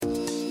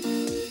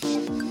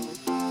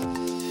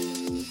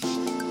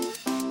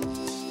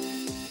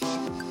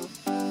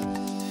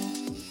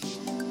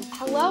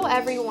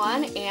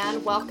everyone,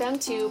 and welcome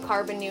to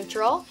Carbon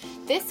Neutral.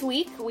 This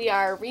week, we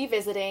are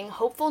revisiting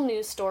hopeful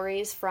news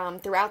stories from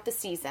throughout the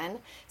season.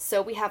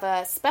 So we have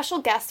a special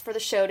guest for the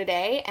show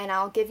today, and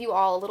I'll give you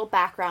all a little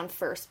background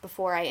first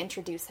before I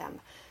introduce him.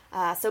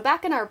 So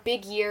back in our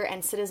Big Year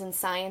and Citizen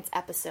Science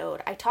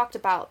episode, I talked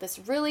about this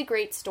really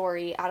great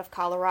story out of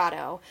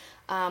Colorado,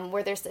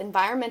 where this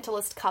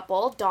environmentalist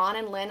couple, Dawn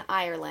and Lynn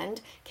Ireland,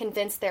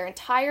 convinced their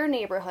entire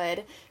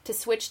neighborhood to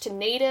switch to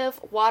native,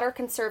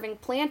 water-conserving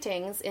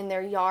plantings in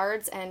their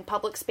yards and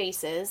public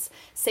spaces,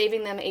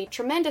 saving them a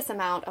tremendous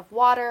amount of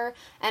water,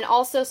 and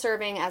also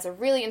serving as a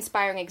really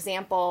inspiring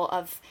example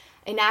of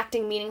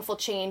enacting meaningful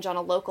change on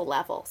a local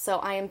level. So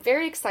I am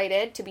very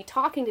excited to be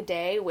talking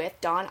today with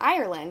Dawn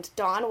Ireland.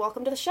 Dawn,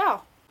 welcome to the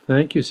show.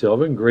 Thank you,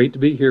 Sylvan. Great to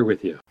be here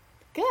with you.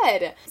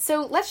 Good.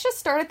 So let's just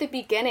start at the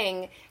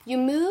beginning. You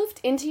moved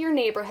into your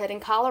neighborhood in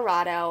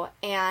Colorado,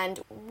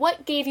 and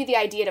what gave you the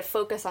idea to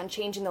focus on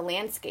changing the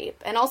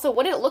landscape? And also,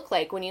 what did it look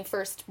like when you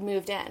first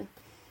moved in?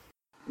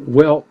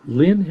 Well,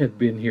 Lynn had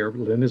been here.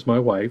 Lynn is my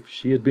wife.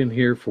 She had been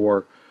here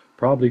for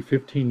probably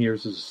 15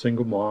 years as a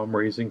single mom,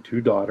 raising two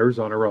daughters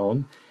on her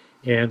own.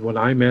 And when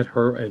I met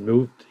her and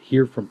moved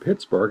here from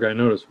Pittsburgh, I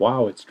noticed,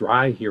 wow, it's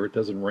dry here. It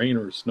doesn't rain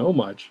or snow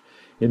much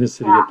in the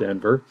city of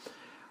Denver.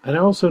 And I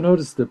also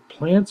noticed the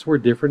plants were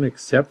different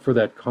except for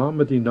that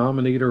common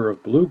denominator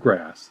of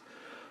bluegrass.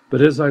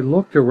 But as I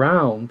looked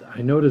around,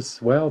 I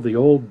noticed, well, the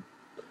old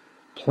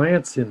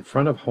plants in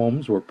front of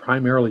homes were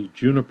primarily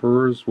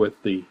junipers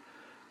with the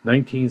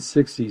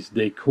 1960s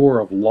decor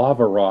of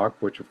lava rock,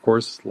 which, of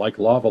course, like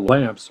lava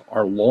lamps,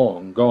 are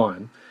long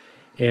gone.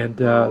 And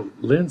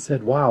Lynn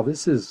said, wow,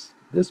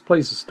 this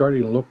place is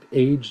starting to look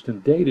aged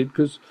and dated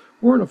because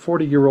we're in a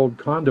 40-year-old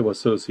condo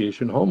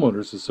association,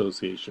 homeowners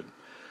association.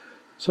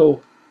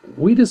 So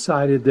we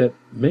decided that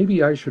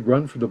maybe I should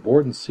run for the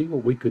board and see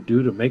what we could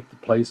do to make the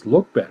place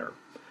look better.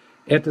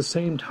 At the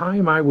same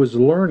time, I was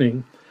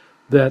learning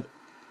that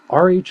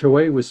our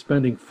HOA was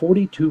spending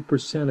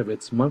 42% of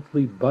its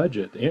monthly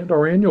budget and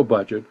our annual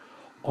budget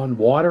on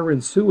water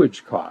and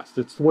sewage costs.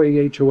 It's the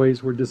way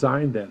HOAs were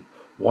designed then.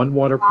 One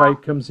water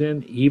pipe comes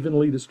in,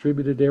 evenly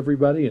distributed to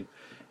everybody, and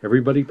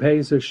everybody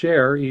pays a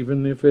share,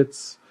 even if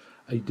it's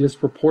a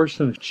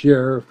disproportionate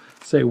share.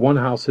 Say one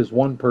house has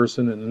one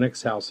person and the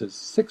next house has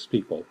six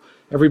people.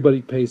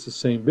 Everybody pays the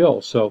same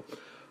bill. So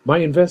my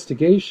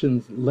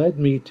investigation led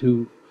me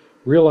to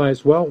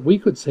realize, well, we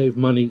could save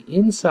money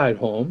inside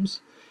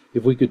homes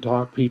if we could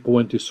talk people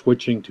into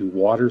switching to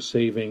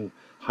water-saving,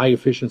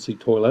 high-efficiency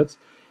toilets.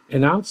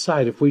 And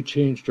outside, if we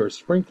changed our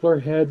sprinkler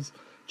heads,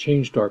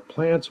 changed our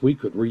plants, we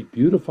could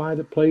re-beautify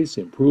the place,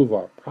 improve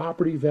our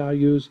property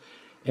values,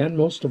 and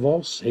most of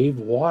all, save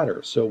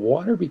water. So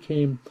water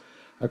became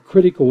a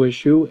critical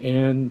issue,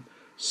 and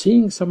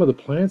seeing some of the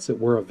plants that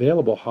were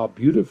available, how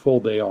beautiful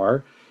they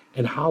are,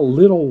 and how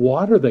little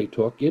water they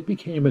took, it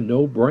became a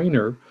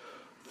no-brainer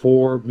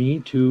for me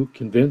to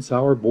convince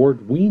our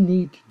board we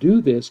need to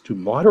do this to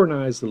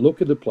modernize the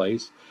look of the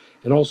place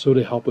and also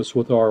to help us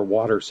with our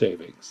water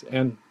savings.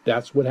 And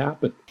that's what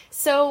happened.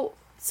 So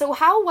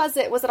how was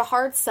it? Was it a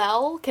hard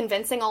sell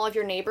convincing all of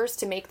your neighbors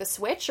to make the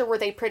switch, or were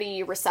they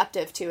pretty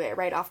receptive to it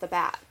right off the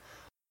bat?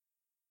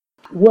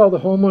 Well, the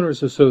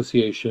Homeowners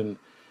Association,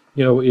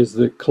 is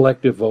the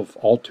collective of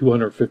all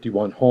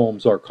 251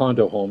 homes, our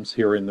condo homes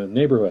here in the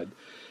neighborhood.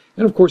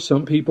 And of course,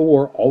 some people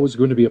are always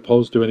going to be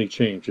opposed to any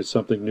change. It's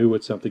something new,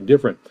 it's something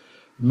different.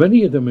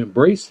 Many of them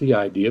embraced the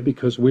idea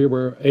because we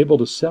were able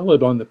to sell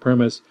it on the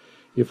premise,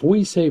 if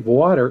we save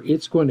water,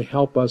 it's going to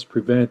help us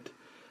prevent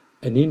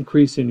an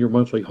increase in your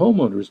monthly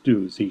homeowner's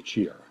dues each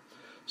year.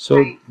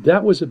 So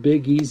that was a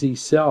big, easy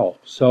sell.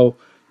 So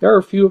there are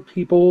a few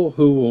people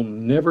who will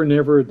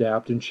never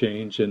adapt and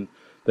change, and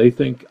they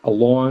think a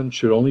lawn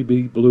should only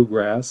be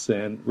bluegrass,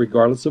 and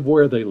regardless of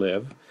where they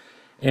live.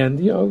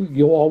 And,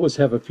 you'll always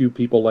have a few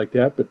people like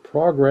that, but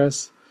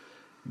progress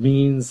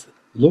means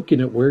looking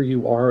at where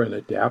you are and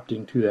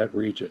adapting to that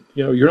region.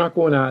 You're not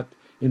going out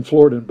in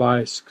Florida and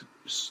buy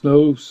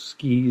snow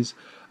skis,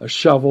 a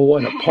shovel,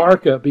 and a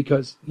parka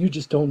because you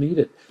just don't need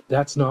it.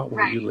 That's not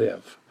where you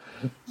live.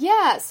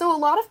 Yeah, so a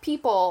lot of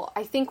people,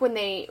 I think when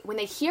they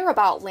hear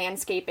about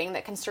landscaping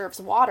that conserves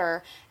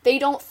water, they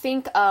don't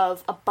think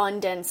of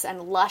abundance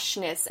and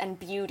lushness and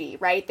beauty,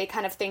 right? They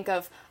kind of think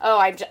of, all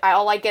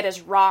I get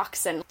is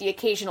rocks and the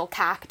occasional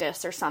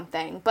cactus or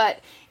something.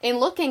 But in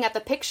looking at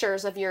the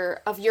pictures of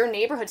your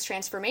neighborhood's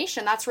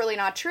transformation, that's really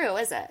not true,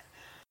 is it?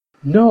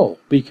 No,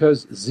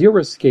 because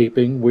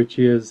xeriscaping, which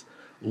is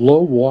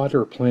low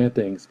water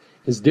plantings,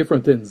 is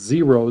different than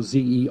zero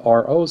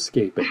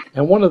scaping.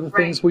 And one of the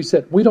things we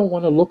said, we don't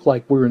want to look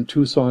like we're in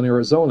Tucson,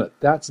 Arizona.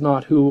 That's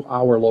not who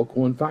our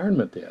local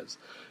environment is.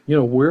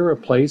 We're a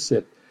place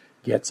that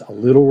gets a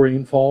little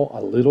rainfall,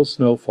 a little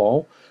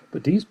snowfall,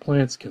 but these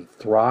plants can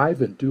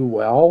thrive and do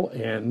well,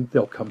 and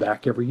they'll come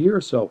back every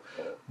year. So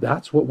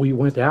that's what we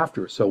went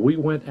after. So we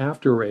went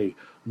after a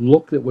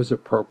look that was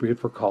appropriate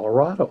for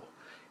Colorado.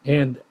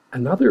 And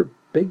another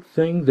big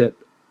thing that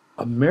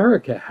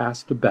America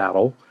has to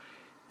battle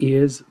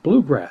is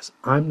bluegrass.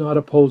 I'm not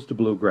opposed to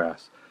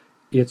bluegrass.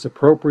 It's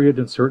appropriate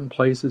in certain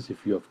places.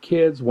 If you have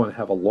kids, want to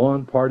have a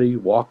lawn party,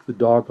 walk the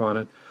dog on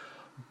it.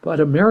 But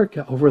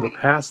America, over the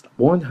past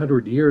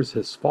 100 years,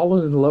 has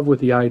fallen in love with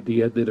the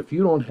idea that if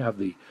you don't have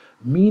the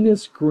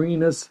meanest,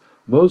 greenest,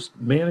 most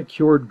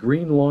manicured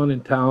green lawn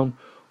in town,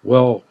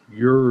 well,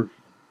 you're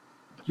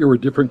a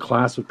different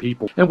class of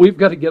people. And we've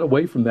got to get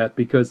away from that,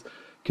 because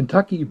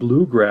Kentucky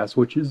bluegrass,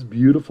 which is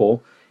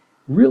beautiful,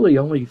 really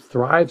only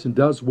thrives and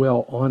does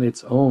well on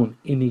its own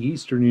in the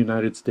eastern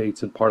United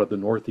States and part of the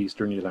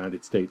northeastern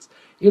United States.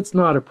 It's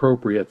not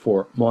appropriate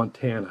for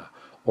Montana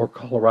or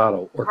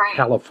Colorado or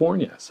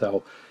California.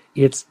 So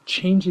it's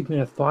changing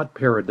that thought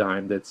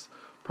paradigm. That's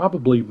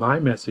probably my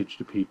message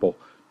to people.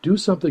 Do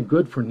something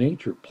good for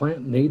nature.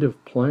 Plant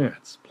native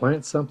plants.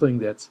 Plant something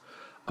that's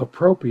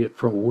appropriate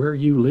for where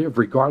you live,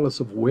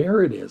 regardless of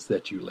where it is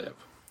that you live.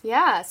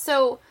 Yeah.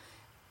 So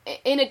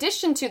in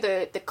addition to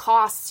the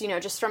costs,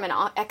 just from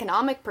an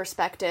economic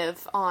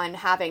perspective on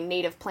having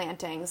native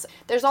plantings,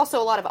 there's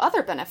also a lot of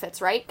other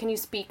benefits, right? Can you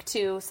speak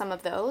to some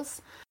of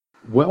those?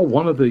 Well,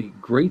 one of the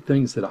great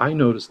things that I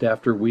noticed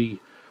after we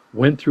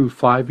went through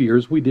 5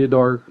 years, we did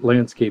our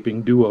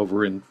landscaping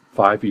do-over in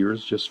 5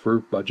 years just for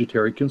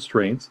budgetary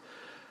constraints,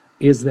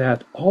 is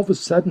that all of a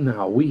sudden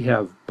now we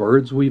have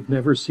birds we've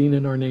never seen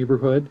in our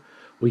neighborhood.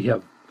 We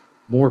have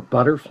more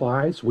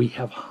butterflies. We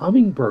have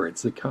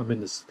hummingbirds that come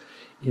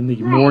in the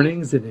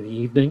mornings and in the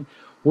evening.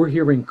 We're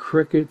hearing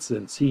crickets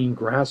and seeing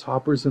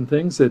grasshoppers and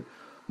things that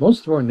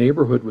most of our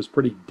neighborhood was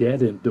pretty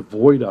dead and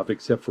devoid of,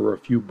 except for a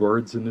few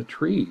birds in the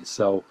trees.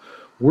 So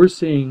we're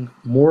seeing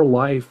more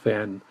life,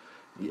 and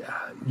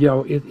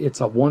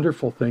it's a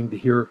wonderful thing to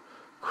hear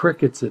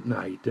crickets at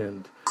night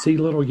and see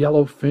little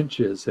yellow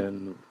finches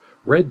and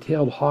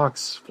red-tailed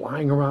hawks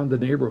flying around the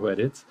neighborhood.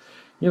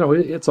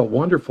 It's a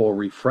wonderful,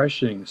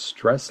 refreshing,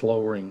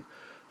 stress-lowering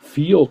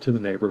feel to the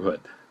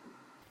neighborhood.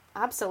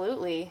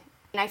 Absolutely.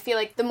 And I feel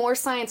like the more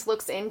science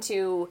looks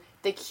into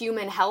the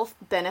human health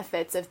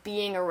benefits of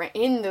being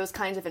in those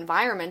kinds of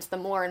environments, the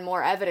more and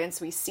more evidence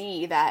we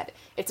see that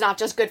it's not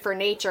just good for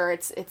nature,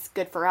 it's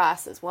good for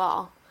us as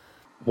well.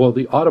 Well,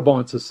 the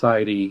Audubon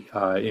Society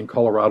in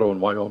Colorado and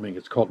Wyoming,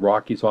 it's called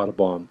Rockies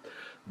Audubon.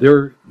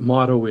 Their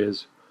motto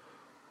is,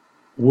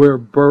 where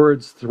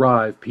birds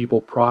thrive,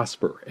 people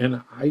prosper.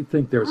 And I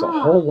think there's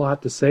a whole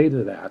lot to say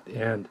to that.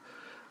 And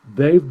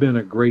they've been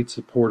a great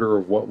supporter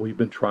of what we've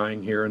been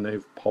trying here, and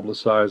they've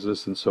publicized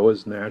this, and so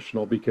is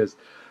National, because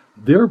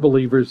they're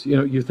believers.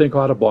 You think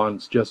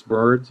Audubon's just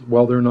birds.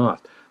 Well, they're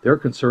not. They're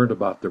concerned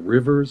about the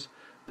rivers.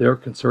 They're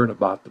concerned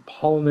about the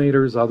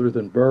pollinators other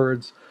than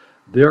birds.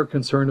 They're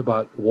concerned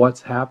about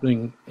what's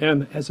happening.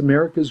 And as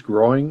America's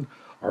growing,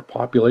 our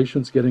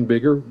population's getting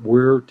bigger,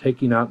 we're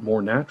taking out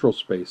more natural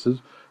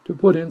spaces to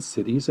put in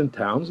cities and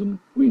towns, and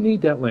we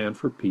need that land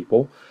for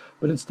people.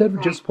 But instead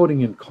of just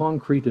putting in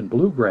concrete and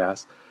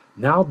bluegrass,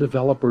 now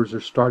developers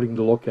are starting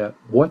to look at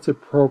what's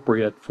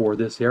appropriate for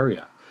this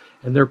area.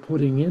 And they're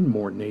putting in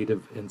more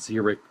native and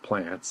xeric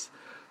plants.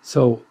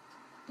 So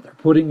they're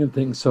putting in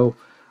things. So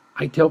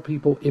I tell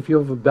people, if you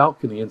have a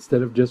balcony,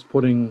 instead of just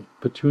putting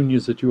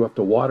petunias that you have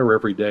to water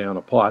every day on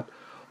a pot,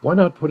 why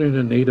not put in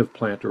a native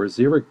plant or a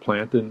xeric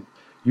plant, and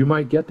you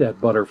might get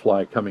that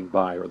butterfly coming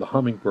by or the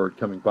hummingbird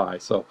coming by.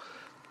 So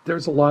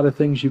there's a lot of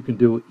things you can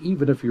do,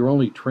 even if you're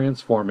only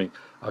transforming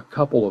a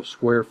couple of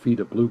square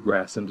feet of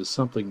bluegrass into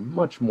something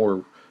much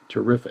more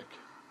terrific.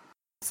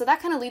 So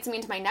that kind of leads me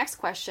into my next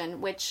question,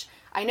 which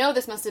I know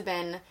this must have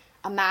been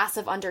a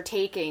massive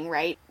undertaking,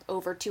 right?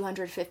 Over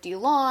 250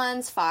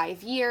 lawns,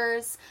 5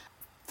 years.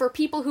 For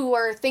people who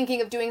are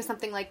thinking of doing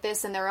something like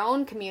this in their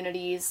own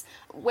communities,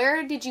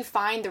 where did you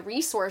find the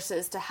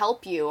resources to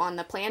help you on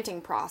the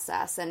planting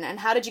process? And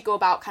how did you go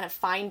about kind of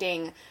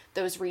finding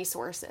those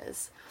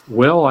resources?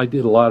 Well, I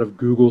did a lot of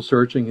Google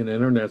searching and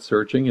internet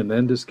searching, and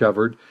then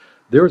discovered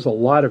there's a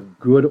lot of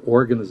good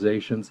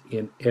organizations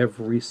in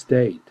every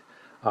state.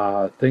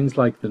 Things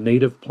like the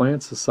Native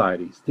Plant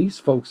Societies. These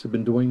folks have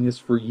been doing this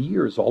for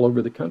years all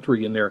over the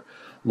country in their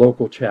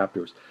local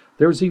chapters.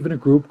 There's even a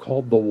group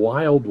called the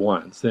Wild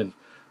Ones. And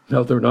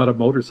no, they're not a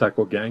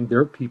motorcycle gang.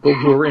 They're people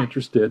who are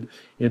interested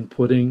in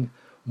putting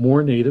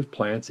more native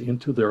plants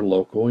into their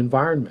local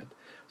environment.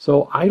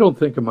 So I don't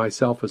think of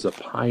myself as a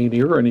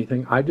pioneer or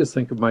anything. I just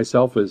think of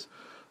myself as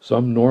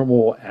some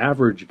normal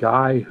average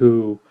guy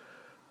who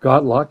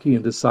got lucky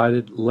and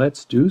decided,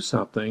 let's do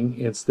something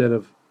instead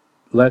of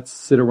let's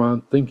sit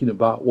around thinking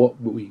about what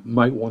we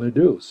might want to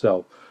do.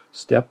 So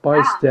step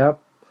by step,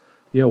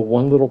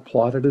 one little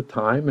plot at a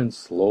time, and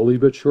slowly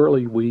but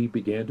surely we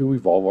began to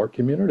evolve our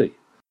community.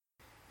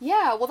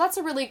 Yeah, well, that's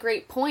a really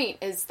great point,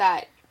 is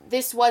that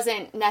this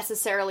wasn't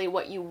necessarily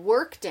what you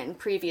worked in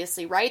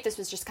previously, right? This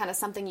was just kind of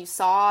something you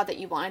saw that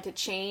you wanted to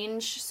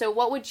change. So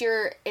what would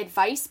your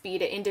advice be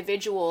to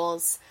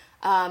individuals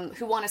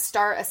who want to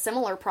start a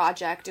similar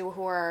project, or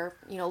who are,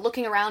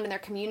 looking around in their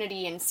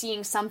community and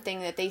seeing something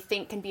that they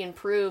think can be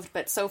improved,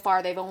 but so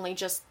far they've only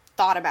just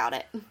thought about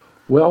it?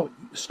 Well,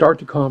 start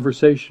the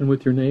conversation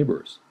with your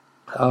neighbors.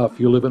 If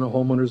you live in a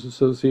homeowners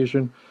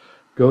association,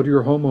 go to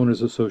your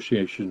homeowners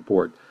association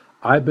board.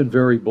 I've been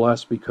very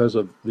blessed because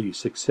of the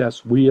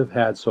success we have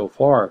had so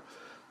far,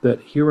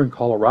 that here in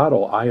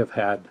Colorado, I have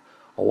had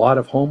a lot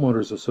of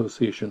homeowners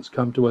associations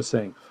come to us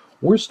saying,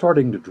 we're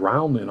starting to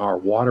drown in our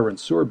water and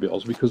sewer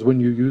bills because when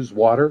you use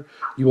water,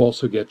 you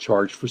also get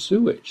charged for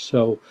sewage.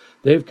 So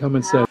they've come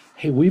and said,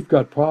 hey, we've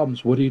got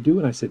problems. What do you do?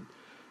 And I said,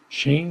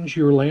 change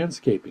your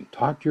landscaping.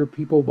 Talk to your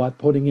people about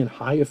putting in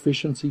high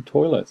efficiency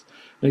toilets.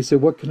 And they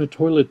said, what can a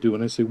toilet do?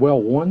 And I said,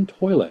 well, one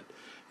toilet.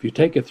 If you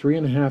take a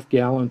 3.5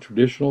 gallon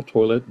traditional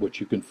toilet, which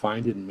you can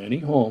find in many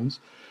homes,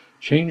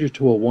 change it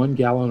to a 1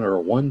 gallon or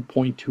a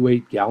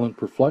 1.28 gallon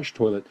per flush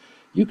toilet,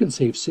 you can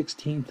save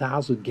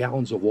 16,000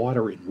 gallons of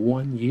water in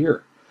 1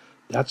 year.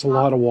 That's a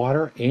lot of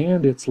water,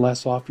 and it's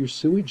less off your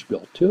sewage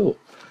bill, too.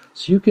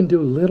 So you can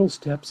do little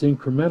steps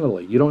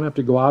incrementally. You don't have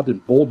to go out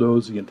and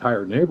bulldoze the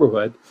entire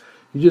neighborhood.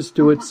 You just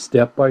do it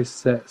step by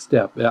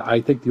step. I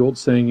think the old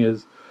saying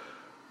is,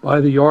 by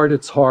the yard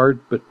it's hard,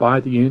 but by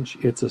the inch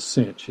it's a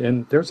cinch.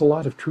 And there's a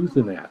lot of truth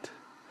in that.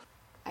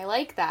 I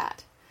like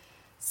that.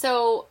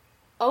 So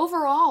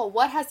overall,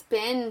 what has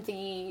been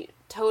the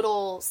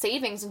total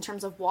savings in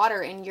terms of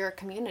water in your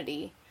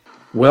community?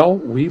 Well,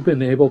 we've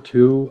been able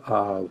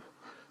to,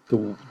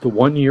 the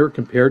 1 year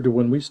compared to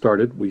when we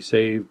started, we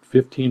saved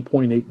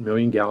 15.8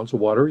 million gallons of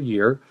water a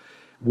year.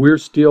 We're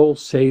still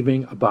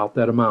saving about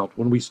that amount.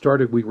 When we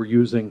started, we were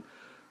using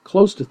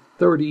close to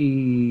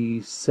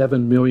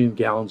 37 million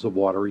gallons of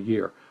water a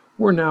year.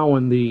 We're now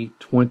in the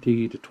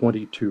 20 to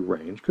 22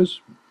 range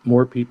because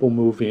more people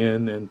move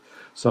in and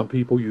some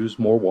people use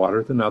more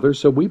water than others.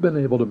 So we've been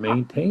able to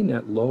maintain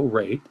that low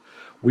rate.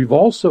 We've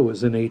also,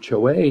 as an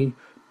HOA,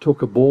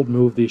 took a bold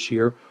move this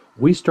year.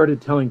 We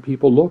started telling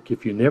people, look,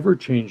 if you never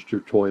changed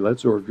your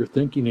toilets or if you're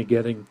thinking of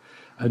getting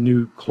a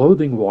new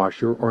clothing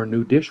washer or a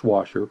new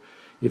dishwasher,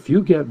 if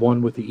you get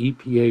one with the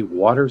EPA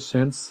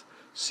WaterSense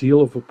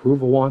seal of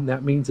approval on,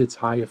 that means it's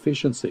high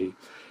efficiency.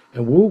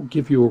 And we'll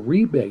give you a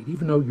rebate,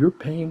 even though you're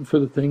paying for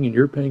the thing and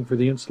you're paying for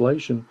the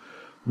installation.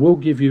 We'll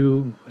give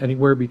you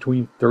anywhere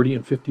between $30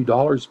 and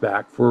 $50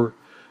 back for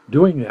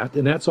doing that.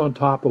 And that's on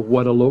top of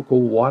what a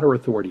local water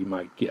authority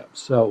might give.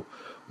 So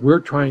we're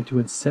trying to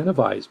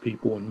incentivize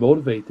people and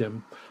motivate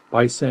them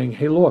by saying,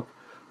 hey, look,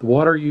 the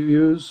water you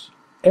use,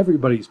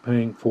 everybody's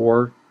paying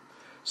for.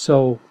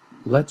 So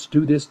let's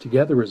do this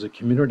together as a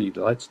community.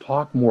 Let's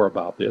talk more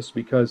about this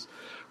because,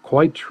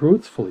 quite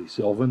truthfully,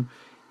 Sylvan,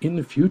 in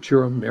the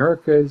future,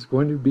 America is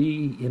going to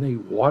be in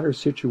a water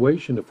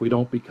situation if we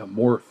don't become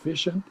more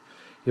efficient,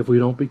 if we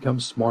don't become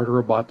smarter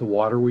about the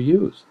water we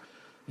use.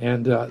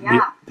 And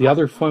the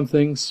other fun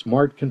thing,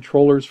 smart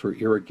controllers for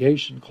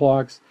irrigation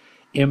clocks,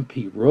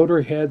 MP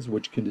rotor heads,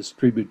 which can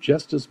distribute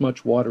just as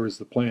much water as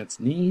the plants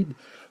need,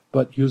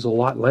 but use a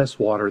lot less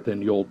water than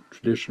the old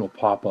traditional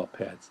pop-up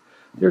heads.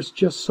 There's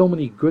just so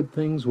many good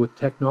things with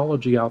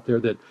technology out there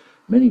that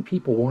many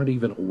people aren't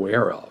even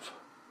aware of.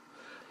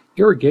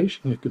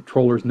 Irrigation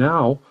controllers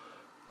now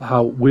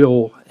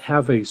will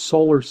have a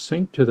solar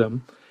sink to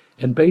them,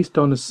 and based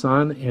on the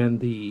sun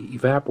and the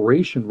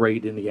evaporation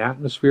rate in the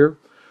atmosphere,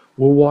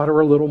 we'll water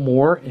a little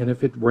more, and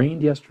if it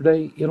rained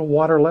yesterday, it'll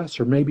water less,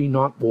 or maybe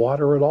not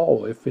water at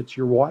all if it's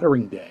your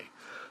watering day.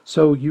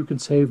 So you can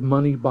save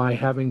money by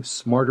having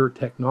smarter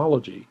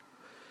technology.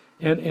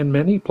 And in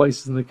many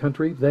places in the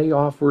country, they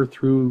offer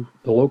through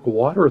the local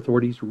water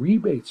authorities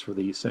rebates for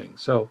these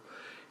things. So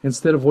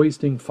instead of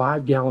wasting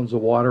 5 gallons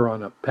of water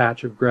on a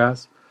patch of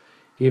grass,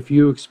 if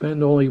you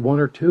expend only 1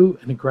 or 2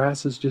 and the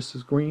grass is just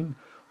as green,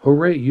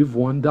 hooray, you've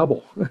won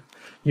double.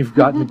 You've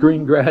gotten the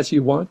green grass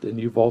you want, and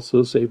you've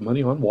also saved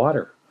money on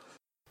water.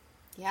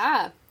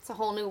 Yeah, it's a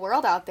whole new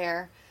world out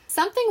there.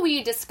 Something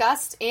we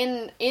discussed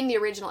in the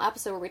original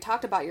episode where we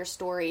talked about your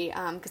story,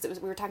 because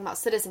we were talking about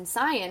citizen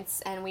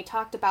science, and we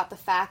talked about the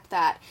fact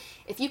that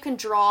if you can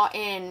draw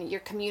in your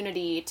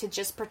community to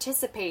just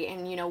participate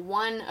in,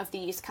 one of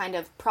these kind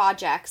of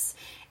projects,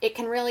 it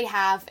can really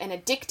have an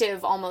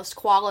addictive almost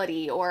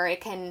quality, or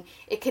it can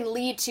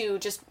lead to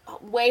just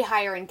way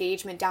higher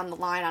engagement down the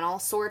line on all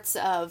sorts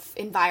of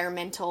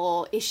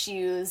environmental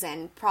issues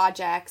and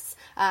projects.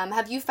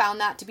 Have you found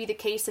that to be the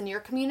case in your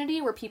community,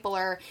 where people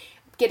are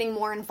getting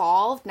more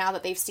involved now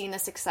that they've seen the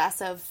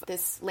success of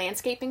this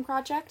landscaping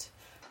project?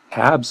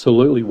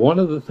 Absolutely. One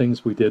of the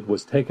things we did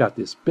was take out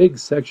this big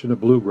section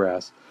of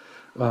bluegrass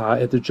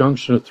at the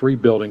junction of 3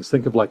 buildings.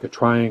 Think of like a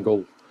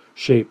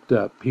triangle-shaped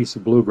piece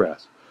of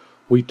bluegrass.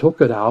 We took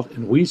it out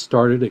and we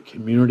started a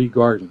community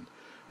garden.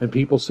 And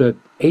people said,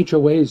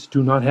 HOAs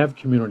do not have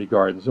community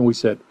gardens. And we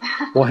said,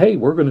 well, hey,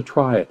 we're going to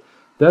try it.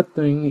 That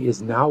thing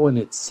is now in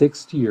its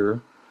 6th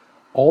year.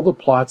 All the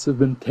plots have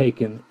been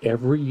taken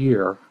every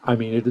year. I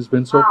mean, it has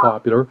been so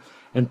popular.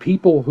 And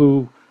people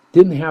who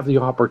didn't have the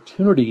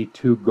opportunity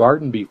to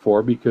garden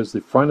before because the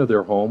front of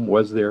their home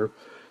was their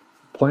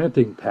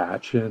planting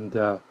patch. And,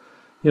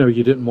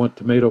 you didn't want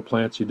tomato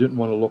plants. You didn't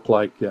want to look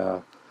like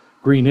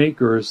Green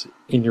Acres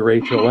in your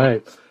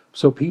HOA.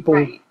 So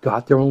people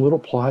got their own little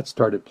plots,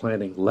 started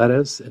planting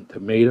lettuce and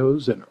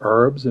tomatoes and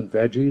herbs and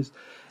veggies.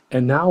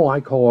 And now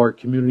I call our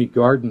community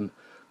garden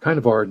kind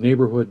of our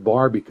neighborhood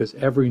bar, because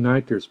every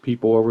night there's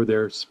people over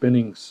there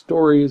spinning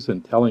stories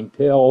and telling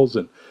tales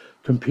and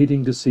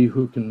competing to see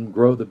who can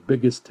grow the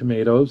biggest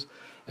tomatoes.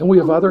 And we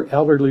have other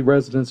elderly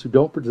residents who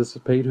don't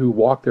participate, who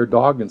walk their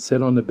dog and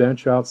sit on the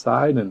bench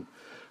outside and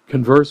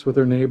converse with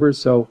their neighbors.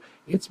 So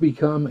it's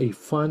become a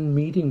fun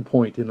meeting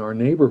point in our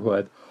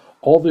neighborhood.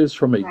 All this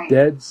from a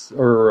dead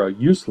or a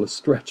useless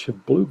stretch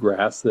of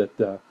bluegrass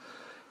that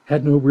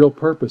had no real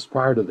purpose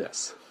prior to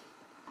this.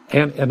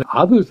 And the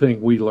other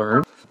thing we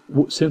learned,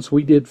 since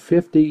we did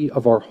 50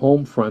 of our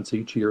home fronts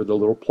each year, the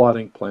little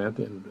planting plot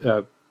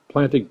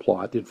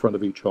in front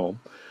of each home,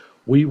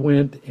 we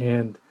went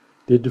and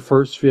did the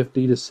first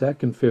 50, the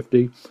second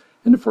 50.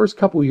 In the first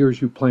couple of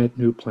years, you plant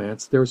new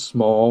plants. They're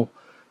small.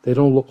 They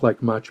don't look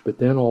like much, but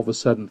then all of a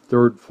sudden,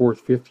 third,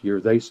 fourth, fifth year,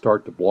 they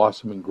start to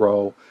blossom and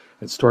grow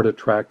and start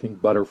attracting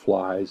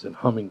butterflies and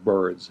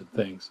hummingbirds and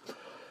things.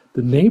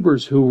 The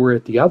neighbors who were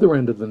at the other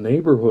end of the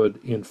neighborhood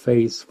in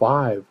phase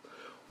 5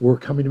 were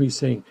coming to me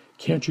saying,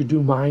 "Can't you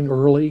do mine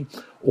early?"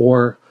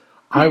 Or,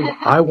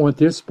 I want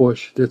this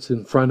bush that's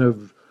in front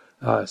of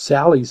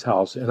Sally's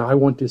house, and I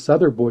want this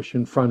other bush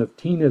in front of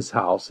Tina's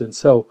house. And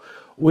so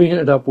we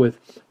ended up with,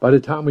 by the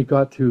time we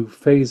got to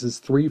phases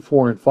 3,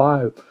 4, and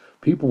 5,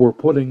 people were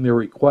putting their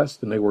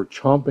requests and they were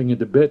chomping at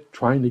the bit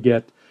trying to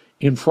get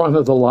in front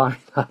of the line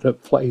out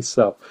of place.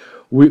 So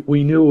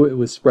we knew it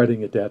was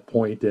spreading at that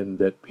point and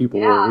that people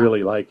were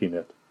really liking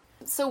it.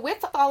 So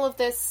with all of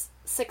this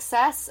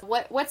success,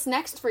 what's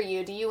next for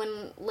you? Do you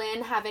and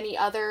Lynn have any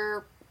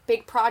other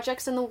big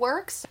projects in the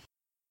works?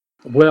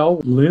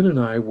 Well, Lynn and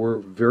I were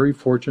very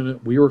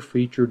fortunate. We were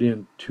featured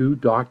in 2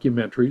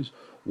 documentaries.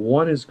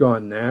 One has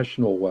gone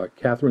national.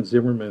 Catherine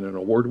Zimmerman, an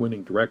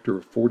award-winning director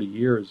of 40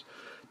 years,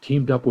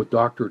 teamed up with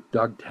Dr.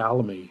 Doug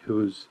Tallamy,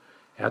 who's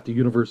at the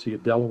University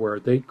of Delaware.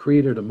 They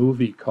created a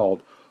movie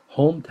called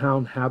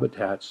Hometown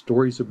Habitat,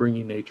 Stories of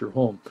Bringing Nature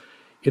Home.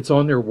 It's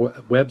on their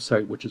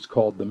website, which is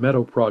called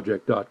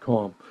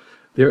themeadowproject.com.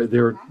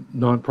 They're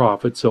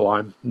nonprofit, so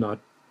I'm not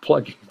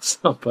plugging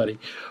somebody.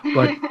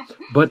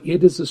 But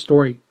it is a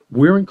story.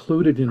 We're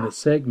included in the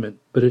segment,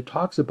 but it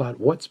talks about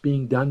what's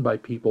being done by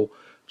people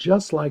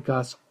just like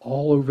us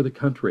all over the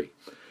country.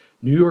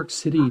 New York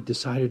City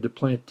decided to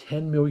plant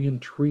 10 million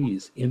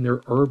trees in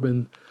their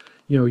urban,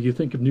 you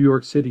think of New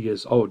York City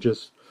as,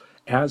 just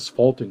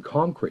asphalt and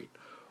concrete.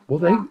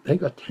 Well, they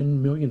got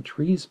 10 million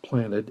trees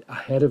planted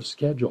ahead of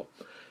schedule.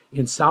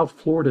 In South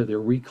Florida,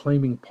 they're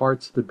reclaiming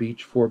parts of the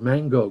beach for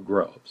mango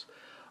groves.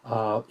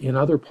 In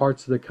other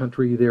parts of the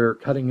country, they're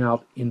cutting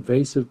out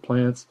invasive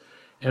plants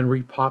and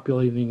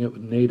repopulating it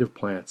with native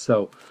plants.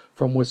 So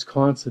from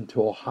Wisconsin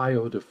to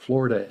Ohio to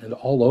Florida and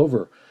all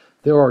over,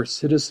 there are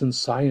citizen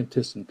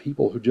scientists and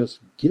people who just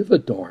give a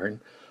darn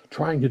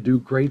trying to do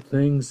great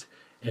things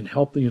and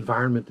help the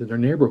environment in their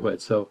neighborhood.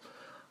 So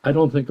I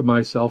don't think of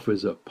myself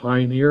as a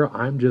pioneer.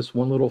 I'm just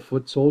one little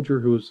foot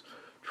soldier who's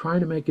trying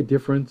to make a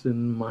difference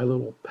in my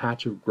little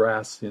patch of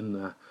grass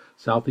in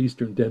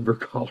southeastern Denver,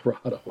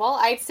 Colorado. Well,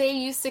 I'd say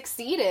you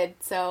succeeded,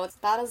 so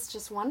that is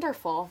just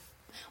wonderful.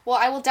 Well,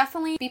 I will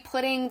definitely be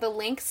putting the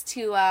links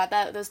to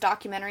those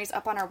documentaries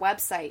up on our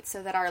website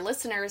so that our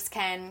listeners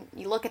can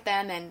look at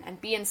them and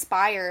be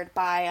inspired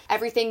by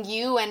everything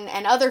you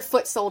and other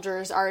foot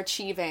soldiers are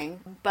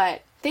achieving.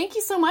 But thank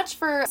you so much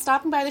for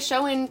stopping by the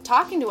show and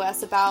talking to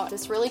us about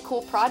this really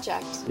cool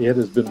project. It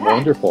has been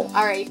wonderful.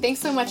 All right. Thanks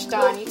so much,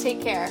 Don. You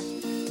take care.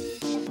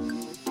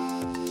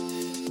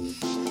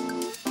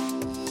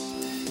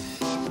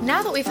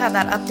 Now that we've had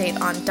that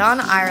update on Don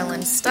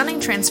Ireland's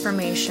stunning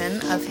transformation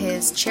of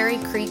his Cherry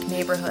Creek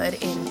neighborhood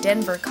in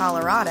Denver,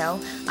 Colorado,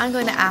 I'm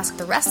going to ask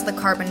the rest of the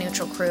Carbon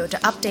Neutral crew to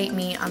update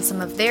me on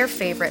some of their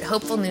favorite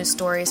hopeful news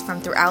stories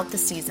from throughout the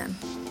season.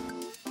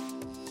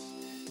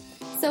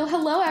 So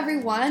hello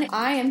everyone,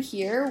 I am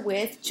here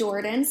with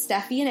Jordan,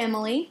 Steffi, and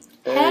Emily.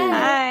 Hey.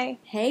 Hi.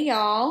 Hey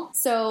y'all.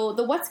 So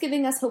the What's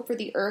Giving Us Hope for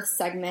the Earth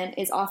segment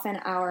is often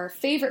our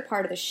favorite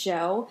part of the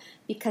show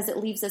because it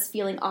leaves us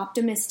feeling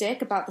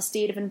optimistic about the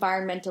state of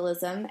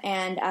environmentalism,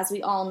 and as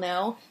we all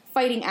know,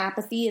 fighting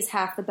apathy is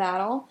half the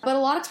battle. But a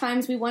lot of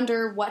times we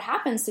wonder what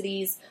happens to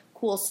these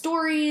cool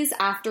stories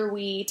after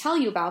we tell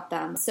you about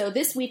them. So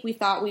this week we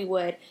thought we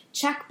would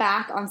check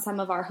back on some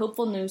of our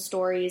hopeful news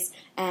stories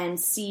and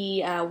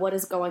see what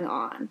is going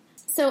on.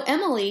 So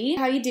Emily,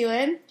 how you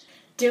doing?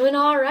 Doing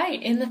all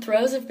right, in the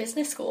throes of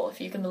business school,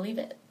 if you can believe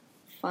it.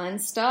 Fun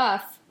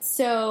stuff.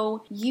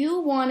 So you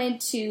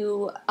wanted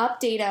to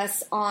update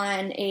us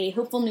on a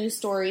hopeful news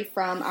story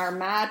from our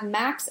Mad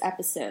Max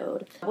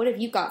episode. What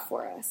have you got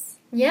for us?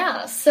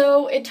 Yeah,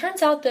 so it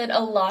turns out that a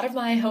lot of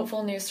my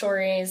hopeful news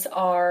stories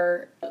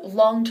are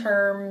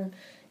long-term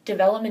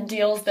development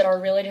deals that are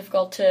really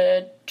difficult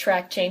to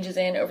track changes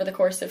in over the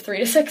course of 3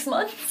 to 6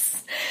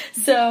 months.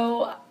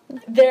 So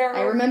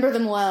I remember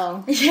them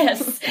well.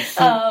 Yes.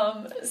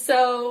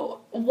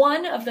 So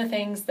one of the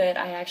things that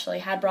I actually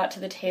had brought to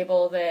the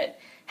table that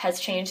has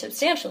changed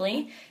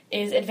substantially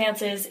is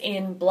advances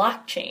in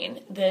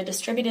blockchain, the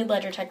distributed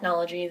ledger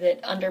technology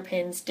that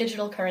underpins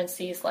digital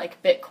currencies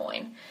like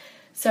Bitcoin.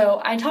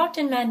 So I talked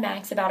in Mad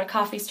Max about a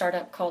coffee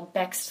startup called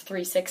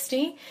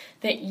Bext360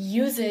 that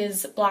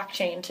uses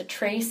blockchain to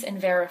trace and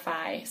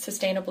verify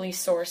sustainably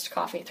sourced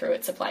coffee through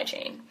its supply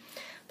chain.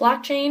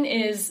 Blockchain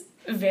is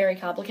very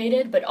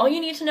complicated, but all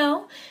you need to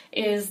know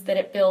is that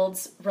it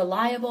builds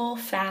reliable,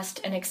 fast,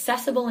 and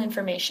accessible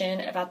information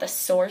about the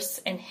source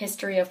and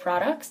history of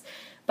products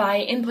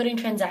by inputting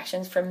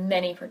transactions from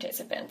many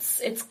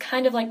participants. It's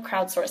kind of like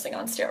crowdsourcing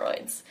on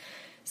steroids.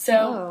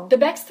 So the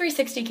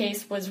Bext360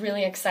 case was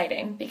really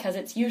exciting because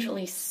it's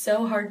usually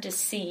so hard to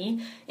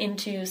see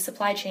into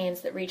supply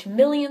chains that reach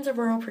millions of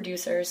rural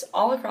producers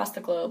all across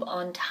the globe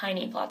on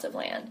tiny plots of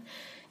land.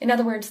 In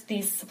other words,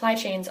 these supply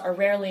chains are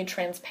rarely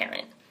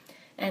transparent.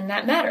 And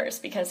that matters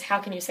because how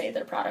can you say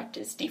that a product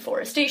is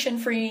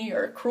deforestation-free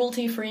or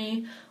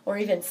cruelty-free or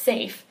even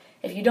safe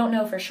if you don't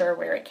know for sure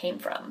where it came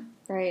from?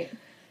 Right.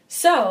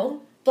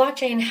 So,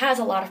 blockchain has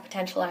a lot of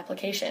potential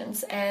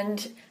applications,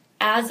 and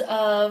as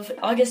of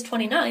August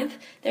 29th,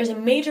 there's a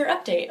major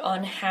update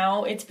on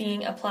how it's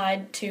being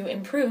applied to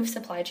improve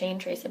supply chain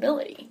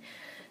traceability.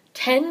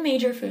 10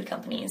 major food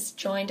companies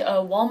joined a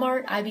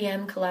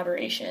Walmart-IBM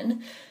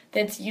collaboration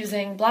that's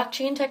using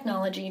blockchain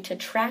technology to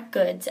track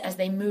goods as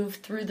they move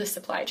through the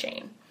supply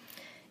chain.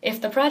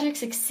 If the project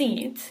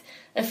succeeds,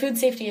 a food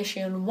safety issue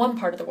in one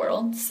part of the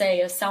world,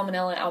 say a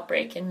salmonella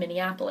outbreak in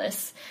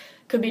Minneapolis,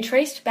 could be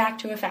traced back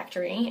to a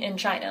factory in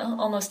China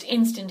almost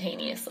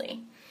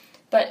instantaneously.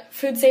 But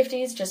food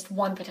safety is just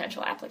one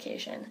potential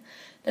application.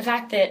 The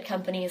fact that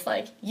companies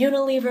like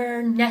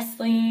Unilever,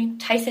 Nestle,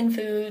 Tyson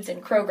Foods,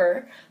 and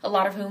Kroger, a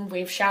lot of whom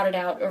we've shouted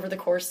out over the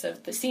course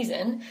of the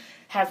season,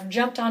 have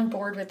jumped on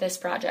board with this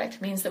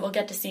project means that we'll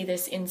get to see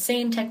this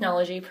insane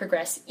technology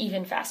progress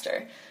even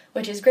faster,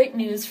 which is great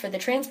news for the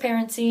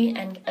transparency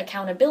and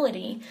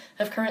accountability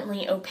of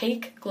currently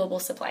opaque global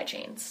supply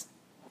chains.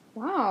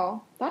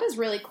 Wow, that is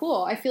really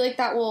cool. I feel like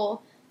that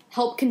will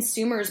help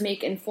consumers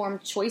make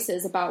informed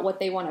choices about what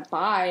they want to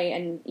buy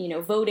and,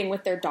 voting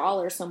with their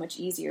dollar so much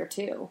easier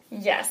too.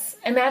 Yes.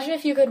 Imagine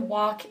if you could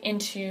walk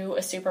into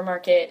a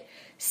supermarket,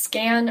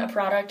 scan a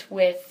product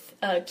with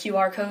a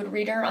QR code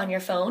reader on your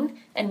phone,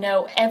 and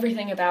know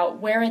everything about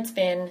where it's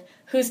been,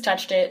 who's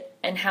touched it,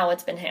 and how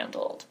it's been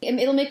handled.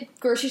 It'll make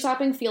grocery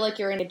shopping feel like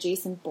you're in a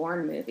Jason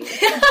Bourne movie.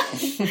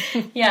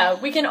 Yeah,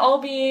 we can all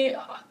be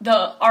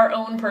our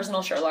own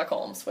personal Sherlock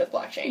Holmes with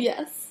blockchain.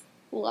 Yes,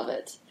 love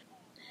it.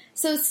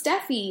 So,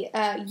 Steffi,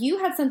 you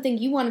had something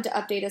you wanted to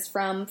update us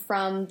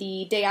from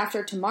the Day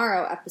After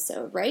Tomorrow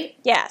episode, right?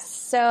 Yes.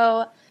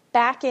 So,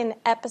 back in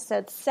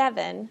episode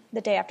 7,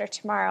 The Day After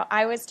Tomorrow,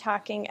 I was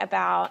talking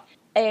about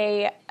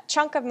a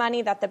chunk of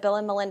money that the Bill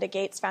and Melinda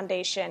Gates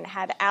Foundation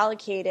had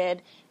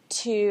allocated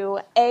to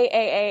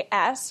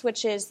AAAS,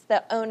 which is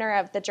the owner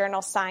of the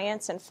journal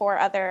Science and 4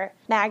 other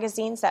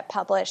magazines that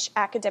publish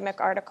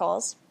academic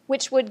articles,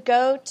 which would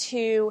go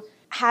to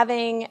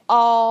having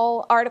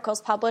all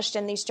articles published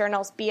in these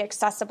journals be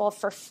accessible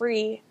for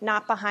free,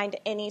 not behind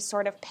any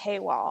sort of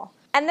paywall.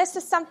 And this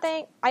is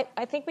something, I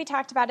think we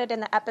talked about it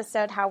in the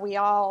episode, how we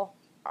all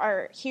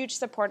are huge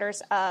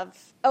supporters of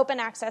open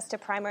access to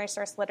primary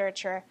source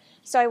literature.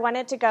 So I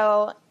wanted to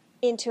go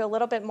into a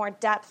little bit more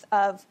depth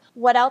of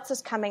what else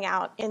is coming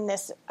out in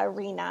this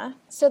arena.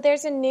 So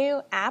there's a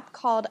new app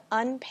called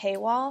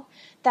Unpaywall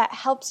that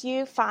helps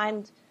you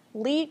find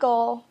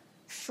legal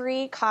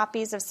free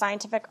copies of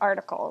scientific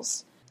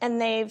articles. And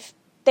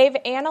they've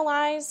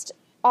analyzed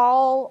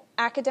all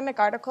academic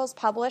articles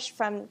published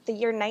from the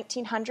year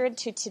 1900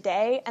 to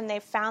today, and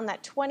they've found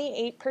that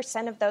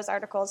 28% of those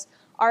articles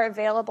are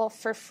available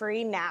for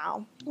free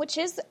now, which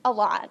is a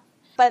lot.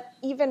 But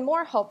even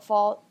more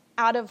hopeful,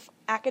 out of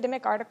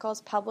academic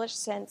articles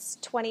published since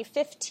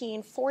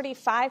 2015,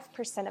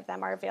 45% of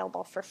them are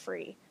available for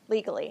free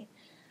legally.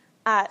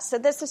 So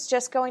this is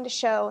just going to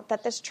show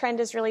that this trend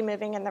is really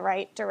moving in the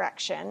right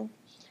direction.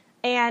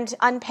 And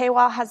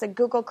Unpaywall has a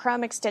Google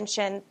Chrome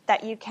extension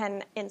that you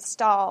can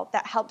install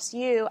that helps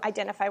you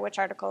identify which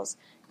articles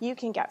you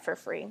can get for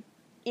free,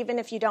 even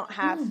if you don't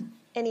have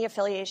any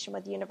affiliation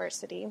with the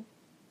university.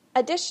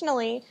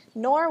 Additionally,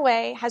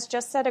 Norway has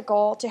just set a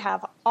goal to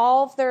have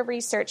all of their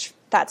research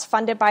that's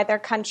funded by their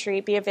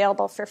country be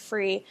available for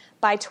free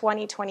by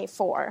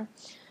 2024.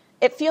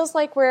 It feels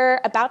like we're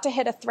about to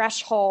hit a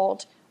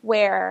threshold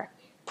where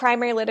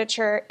primary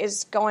literature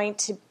is going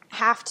to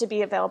have to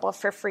be available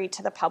for free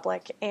to the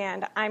public,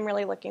 and I'm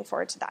really looking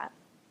forward to that.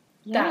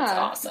 Yeah. That's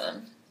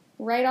awesome.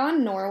 Right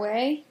on,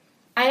 Norway.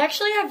 I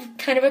actually have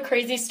kind of a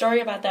crazy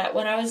story about that.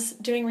 When I was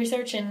doing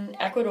research in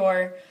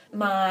Ecuador,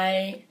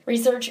 my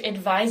research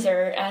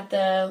advisor at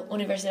the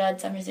Universidad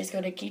San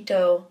Francisco de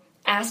Quito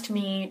asked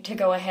me to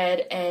go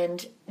ahead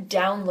and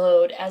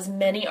download as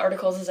many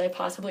articles as I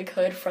possibly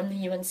could from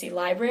the UNC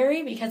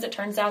library, because it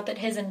turns out that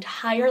his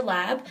entire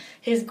lab,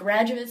 his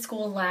graduate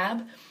school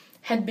lab,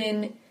 had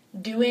been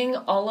doing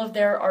all of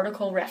their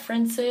article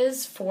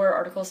references for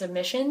article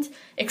submissions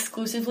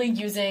exclusively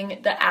using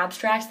the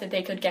abstracts that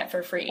they could get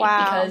for free.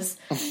 Wow. Because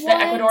the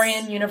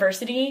Ecuadorian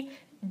university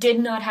did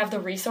not have the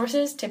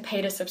resources to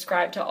pay to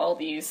subscribe to all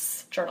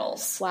these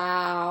journals.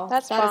 Wow.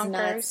 That's that is bonkers.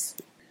 nuts.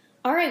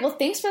 All right, well,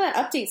 thanks for that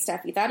update,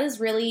 Steffi. That is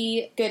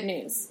really good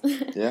news.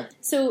 Yeah.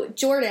 So,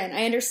 Jordan,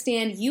 I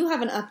understand you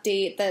have an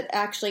update that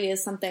actually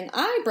is something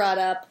I brought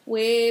up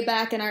way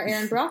back in our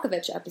Aaron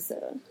Brockovich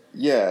episode.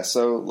 Yeah,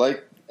 so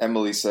like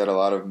Emily said, a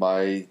lot of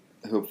my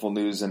hopeful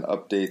news and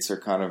updates are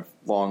kind of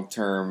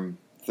long-term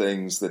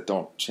things that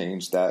don't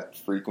change that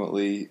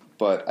frequently.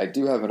 But I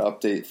do have an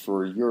update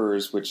for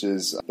yours, which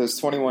is there's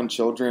 21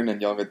 children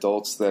and young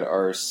adults that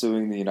are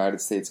suing the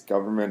United States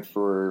government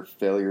for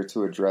failure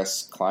to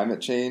address climate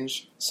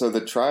change. So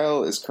the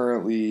trial is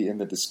currently in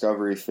the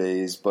discovery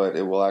phase, but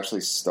it will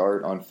actually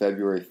start on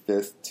February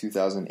 5th,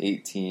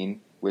 2018,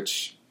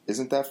 which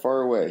isn't that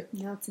far away.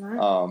 No, it's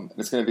not.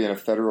 It's going to be in a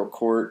federal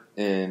court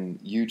in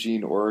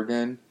Eugene,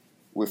 Oregon,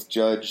 with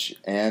Judge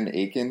Ann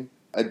Aiken.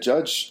 A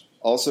judge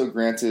also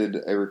granted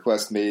a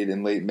request made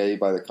in late May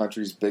by the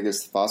country's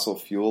biggest fossil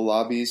fuel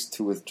lobbies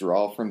to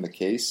withdraw from the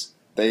case.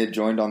 They had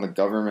joined on the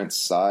government's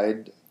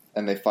side,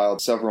 and they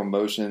filed several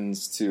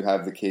motions to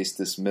have the case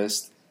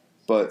dismissed.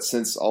 But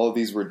since all of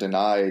these were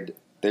denied,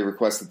 they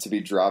requested to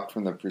be dropped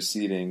from the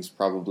proceedings,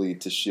 probably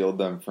to shield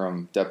them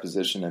from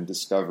deposition and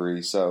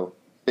discovery. So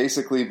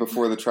basically,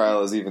 before the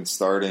trial is even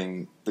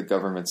starting, the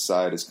government's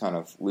side is kind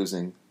of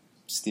losing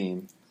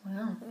steam.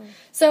 Wow.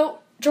 So,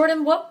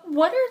 Jordan, what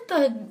are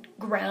the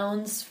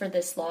grounds for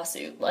this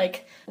lawsuit?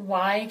 Like,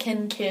 why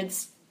can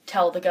kids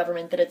tell the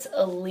government that it's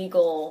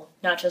illegal,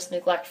 not just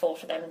neglectful,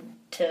 for them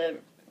to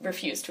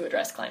refuse to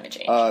address climate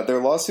change? Their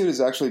lawsuit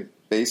is actually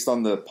based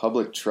on the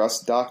public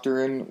trust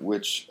doctrine,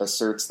 which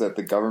asserts that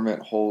the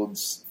government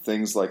holds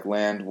things like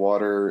land,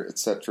 water,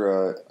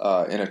 etc.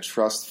 In a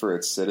trust for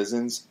its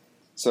citizens.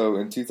 So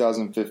in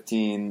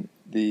 2015,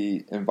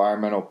 the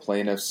environmental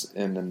plaintiffs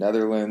in the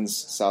Netherlands,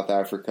 South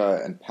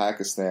Africa, and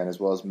Pakistan, as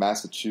well as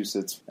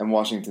Massachusetts and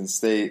Washington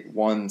State,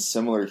 won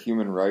similar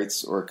human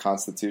rights or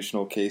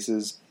constitutional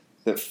cases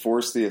that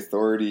forced the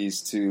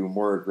authorities to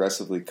more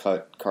aggressively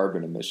cut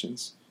carbon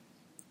emissions.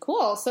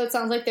 Cool. So it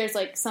sounds like there's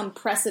like some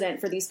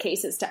precedent for these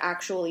cases to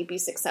actually be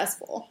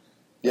successful.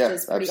 Yeah, which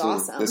is pretty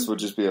absolutely. awesome. This would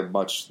just be a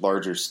much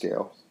larger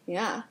scale.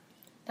 Yeah.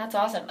 That's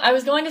awesome. I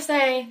was going to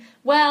say,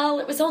 well,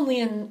 it was only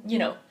in,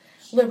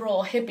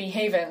 liberal hippie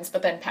havens,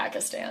 but then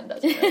Pakistan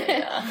doesn't really,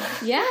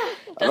 Yeah. I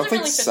don't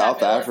think really fit South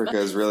that bill, Africa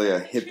is really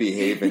a hippie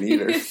haven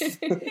either.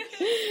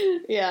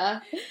 Yeah.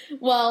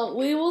 Well,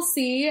 we will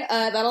see.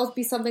 That'll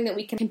be something that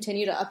we can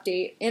continue to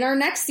update in our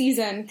next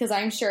season, because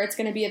I'm sure it's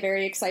going to be a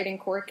very exciting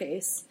court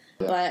case.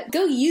 Yeah. But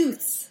go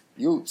Utes!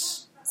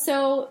 Utes.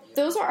 So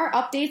those are our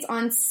updates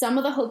on some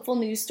of the hopeful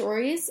news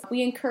stories.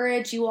 We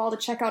encourage you all to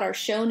check out our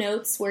show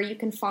notes, where you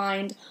can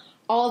find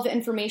all of the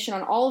information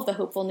on all of the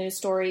hopeful news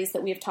stories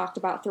that we have talked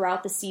about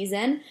throughout the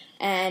season.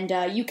 And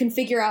you can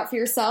figure out for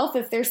yourself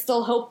if they're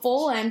still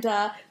hopeful, and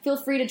feel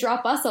free to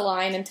drop us a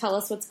line and tell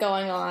us what's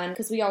going on,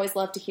 because we always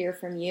love to hear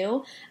from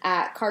you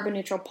at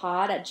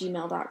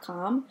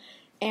carbonneutralpod@gmail.com.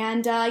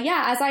 And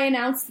as I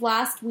announced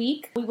last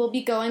week, we will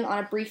be going on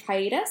a brief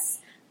hiatus,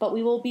 but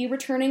we will be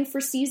returning for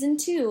season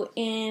 2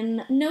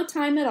 in no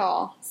time at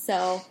all.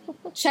 So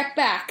check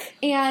back.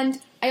 And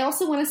I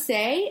also want to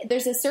say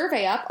there's a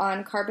survey up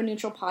on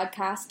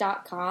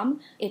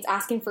carbonneutralpodcast.com. It's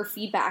asking for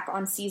feedback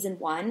on season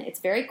 1. It's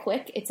very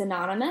quick. It's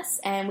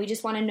anonymous. And we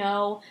just want to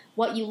know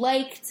what you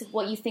liked,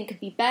 what you think could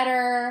be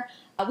better.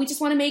 We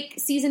just want to make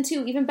season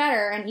 2 even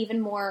better and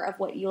even more of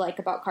what you like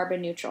about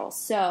Carbon Neutral.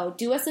 So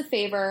do us a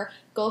favor.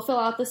 Go fill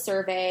out the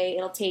survey.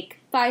 It'll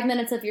take 5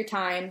 minutes of your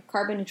time.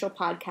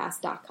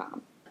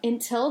 carbonneutralpodcast.com.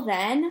 Until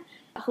then,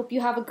 I hope you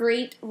have a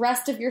great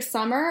rest of your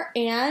summer,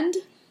 and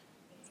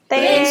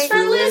thanks for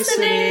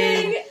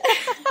listening!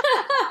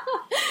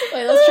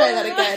 Wait, let's try that again.